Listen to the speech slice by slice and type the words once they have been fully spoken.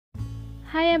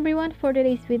Hi everyone! For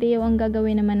today's video, ang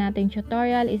gagawin naman nating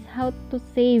tutorial is how to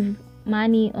save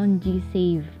money on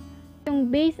GSave. Yung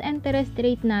base interest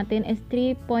rate natin is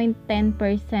 3.10%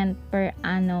 per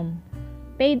annum.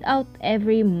 Paid out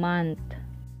every month.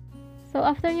 So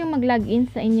after nyo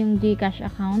mag-login sa inyong GCash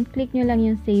account, click nyo lang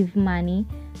yung save money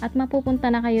at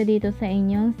mapupunta na kayo dito sa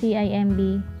inyong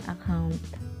cimb account.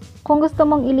 Kung gusto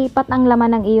mong ilipat ang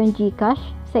laman ng iyong GCash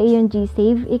sa iyong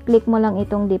GSave, i-click mo lang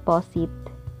itong deposit.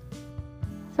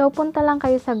 So, punta lang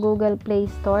kayo sa Google Play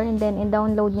Store and then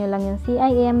i-download nyo lang yung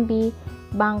cimb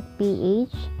Bank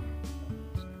PH.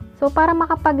 So, para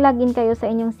makapag-login kayo sa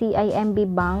inyong cimb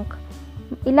Bank,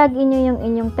 ilagin nyo yung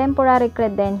inyong temporary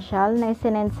credential na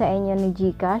isinend sa inyo ni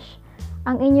GCash.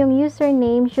 Ang inyong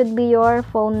username should be your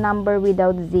phone number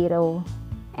without zero.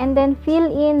 And then, fill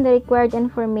in the required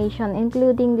information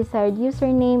including desired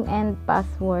username and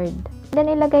password. Then,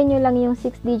 ilagay nyo lang yung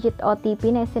 6-digit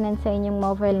OTP na isinend sa inyong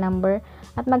mobile number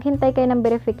at maghintay kayo ng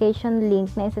verification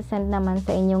link na isasend naman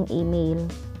sa inyong email.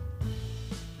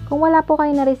 Kung wala po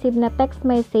kayo na-receive na text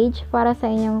message para sa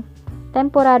inyong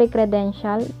temporary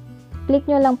credential, click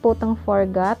nyo lang po itong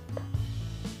forgot.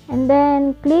 And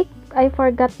then, click I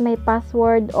forgot my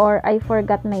password or I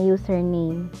forgot my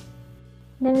username.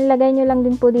 Then, ilagay nyo lang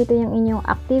din po dito yung inyong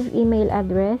active email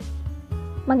address.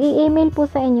 Mag-i-email po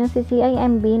sa inyo si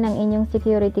cimb ng inyong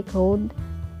security code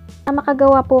na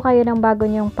makagawa po kayo ng bago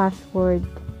nyong password.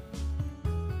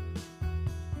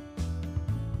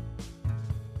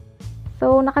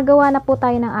 So, nakagawa na po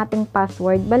tayo ng ating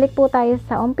password. Balik po tayo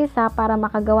sa umpisa para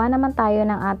makagawa naman tayo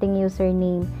ng ating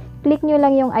username. Click nyo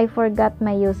lang yung I forgot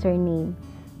my username.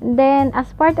 Then,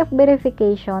 as part of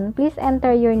verification, please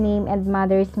enter your name and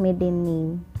mother's maiden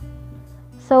name.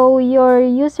 So, your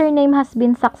username has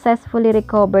been successfully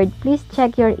recovered. Please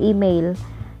check your email.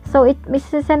 So,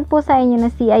 isasend po sa inyo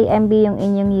na cimb yung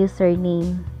inyong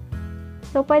username.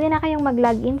 So, pwede na kayong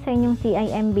mag-login sa inyong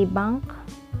cimb bank.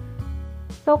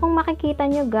 So, kung makikita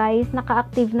nyo guys,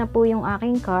 naka-active na po yung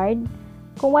aking card.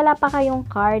 Kung wala pa kayong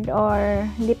card or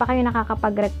hindi pa kayo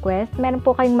nakakapag-request, meron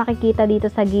po kayong makikita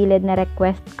dito sa gilid na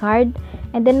request card.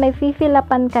 And then, may fill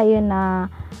upan kayo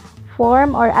na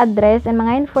form or address and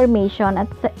mga information at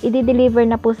i-deliver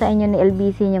na po sa inyo ni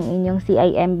LBC yung inyong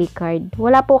cimb card.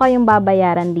 Wala po kayong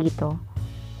babayaran dito.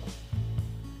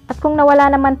 At kung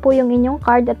nawala naman po yung inyong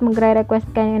card at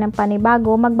magre-request kayo ng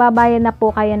panibago, magbabayad na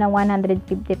po kayo ng 150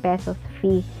 pesos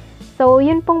fee. So,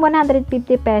 yun pong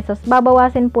 150 pesos,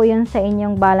 babawasin po yun sa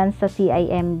inyong balance sa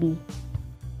cimb.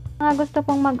 Mga gusto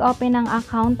pong mag-open ng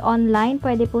account online,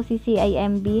 pwede po si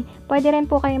cimb. Pwede rin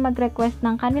po kayo mag-request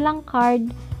ng kanilang card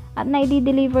at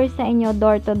na-i-deliver sa inyo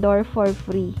door-to-door for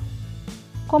free.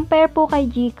 Compare po kay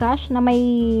GCash na may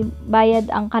bayad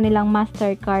ang kanilang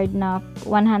Mastercard na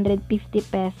 150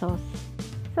 pesos.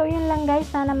 So, yun lang guys.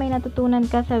 Sana may natutunan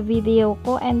ka sa video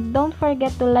ko. And don't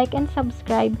forget to like and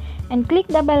subscribe and click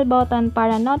the bell button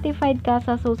para notified ka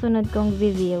sa susunod kong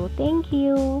video. Thank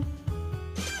you!